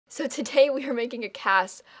So today we are making a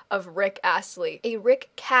cast of Ricc Astley. A Ricc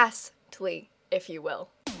CAStley, if you will.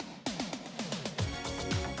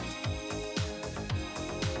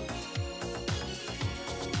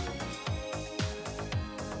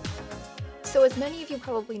 So as many of you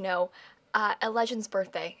probably know, a legend's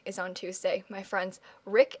birthday is on Tuesday. My friend's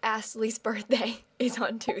Ricc Astley's birthday is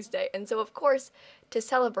on Tuesday. And so of course, to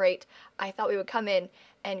celebrate, I thought we would come in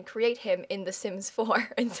and create him in The Sims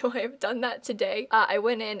 4. And so I have done that today. I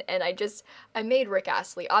went in and I made Ricc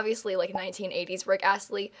Astley. Obviously like 1980s Ricc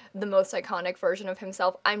Astley, the most iconic version of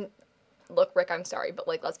himself. Look, Rick, I'm sorry, but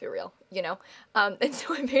like, let's be real, you know? And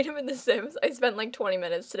so I made him in The Sims. I spent like 20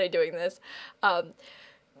 minutes today doing this.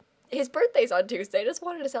 His birthday's on Tuesday. I just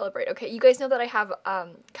wanted to celebrate. Okay, you guys know that I have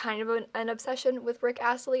kind of an obsession with Ricc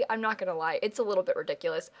Astley. I'm not gonna lie, it's a little bit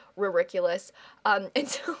ridiculous. And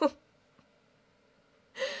so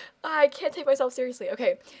I can't take myself seriously.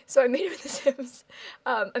 Okay, so I made him in The Sims.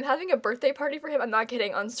 I'm having a birthday party for him. I'm not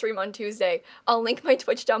kidding, on stream on Tuesday. I'll link my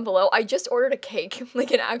Twitch down below. I just ordered a cake,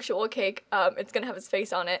 like an actual cake. It's gonna have his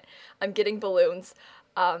face on it. I'm getting balloons.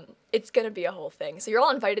 It's gonna be a whole thing. So you're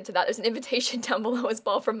all invited to that. There's an invitation down below as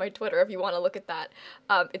well from my Twitter if you want to look at that.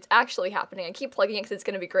 It's actually happening. I keep plugging it because it's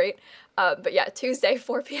gonna be great. But yeah, Tuesday,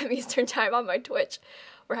 4 p.m. Eastern time on my Twitch.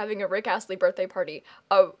 We're having a Ricc Astley birthday party.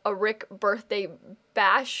 A Ricc birthday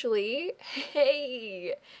bashly.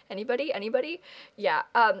 Hey! Anybody? Anybody? Yeah.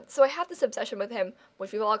 So I have this obsession with him,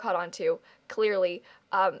 which we've all caught on to, clearly.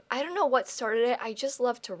 I don't know what started it. I just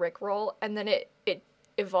love to Rickroll, and then it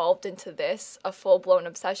evolved into this, a full-blown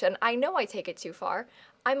obsession. I know I take it too far.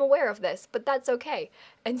 I'm aware of this, but that's okay.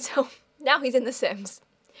 And so now he's in The Sims.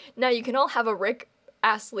 Now you can all have a Ricc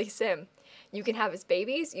Astley sim. You can have his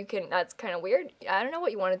babies, that's kind of weird. I don't know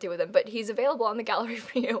what you want to do with him, but he's available on the gallery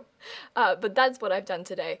for you. But that's what I've done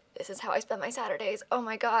today. This is how I spend my Saturdays. Oh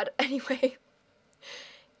my god. Anyway.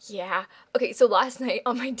 Yeah. Okay, so last night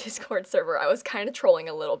on my Discord server, I was kind of trolling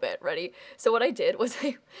a little bit, ready? So what I did was,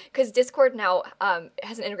 because Discord now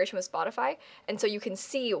has an integration with Spotify, and so you can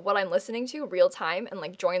see what I'm listening to real time and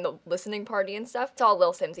like join the listening party and stuff. It's all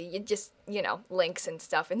lilsimsie. You just, you know, links and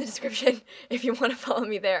stuff in the description if you want to follow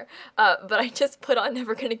me there. But I just put on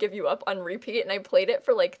Never Gonna Give You Up on repeat, and I played it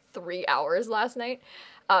for like 3 hours last night.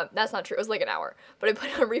 That's not true, it was like an hour, but I put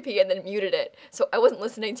it on repeat and then muted it, so I wasn't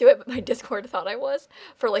listening to it, but my Discord thought I was,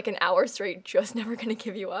 for like an hour straight, just Never Gonna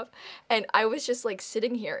Give You Up, and I was just like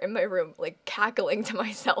sitting here in my room, like cackling to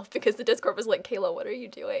myself, because the Discord was like, Kayla, what are you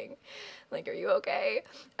doing? Like, are you okay?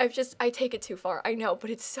 I take it too far, I know, but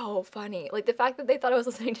it's so funny. Like, the fact that they thought I was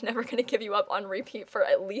listening to Never Gonna Give You Up on repeat for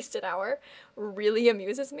at least an hour really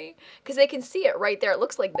amuses me, because they can see it right there. It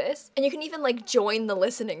looks like this, and you can even like join the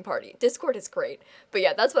listening party. Discord is great, but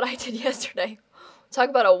yeah, that's what I did yesterday. Talk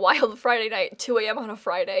about a wild Friday night, 2 a.m. on a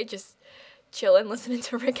Friday, just chilling, listening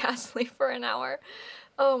to Ricc Astley for an hour.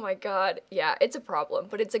 Oh my god, yeah, it's a problem,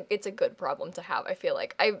 but it's a good problem to have, I feel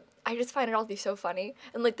like. I just find it all to be so funny,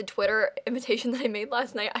 and like the Twitter invitation that I made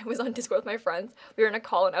last night, I was on Discord with my friends, we were in a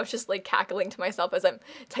call, and I was just like cackling to myself as I'm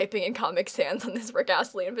typing in Comic Sans on this Ricc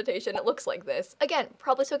Astley invitation. It looks like this. Again,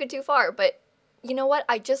 probably took it too far, but you know what?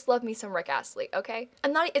 I just love me some Ricc Astley, okay?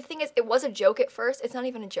 The thing is, it was a joke at first, it's not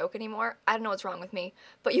even a joke anymore. I don't know what's wrong with me,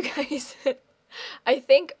 but you guys, I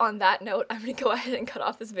think on that note, I'm gonna go ahead and cut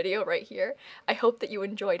off this video right here. I hope that you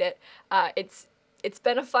enjoyed it. It's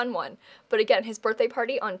been a fun one. But again, his birthday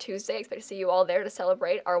party on Tuesday, I expect to see you all there to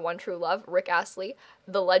celebrate our one true love, Ricc Astley,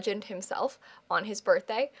 the legend himself, on his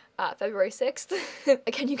birthday, February 6th.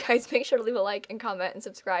 Again, you guys, make sure to leave a like and comment and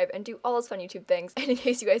subscribe and do all those fun YouTube things. And in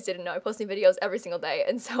case you guys didn't know, I post new videos every single day,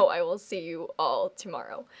 and so I will see you all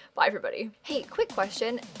tomorrow. Bye, everybody. Hey, quick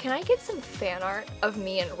question. Can I get some fan art of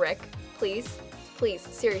me and Ricc, please? Please,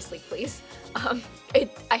 seriously, please.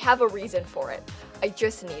 I have a reason for it. I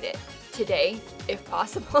just need it. Today, if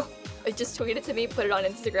possible. Just tweet it to me, put it on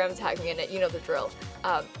Instagram, tag me in it, you know the drill.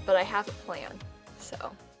 But I have a plan,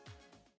 so.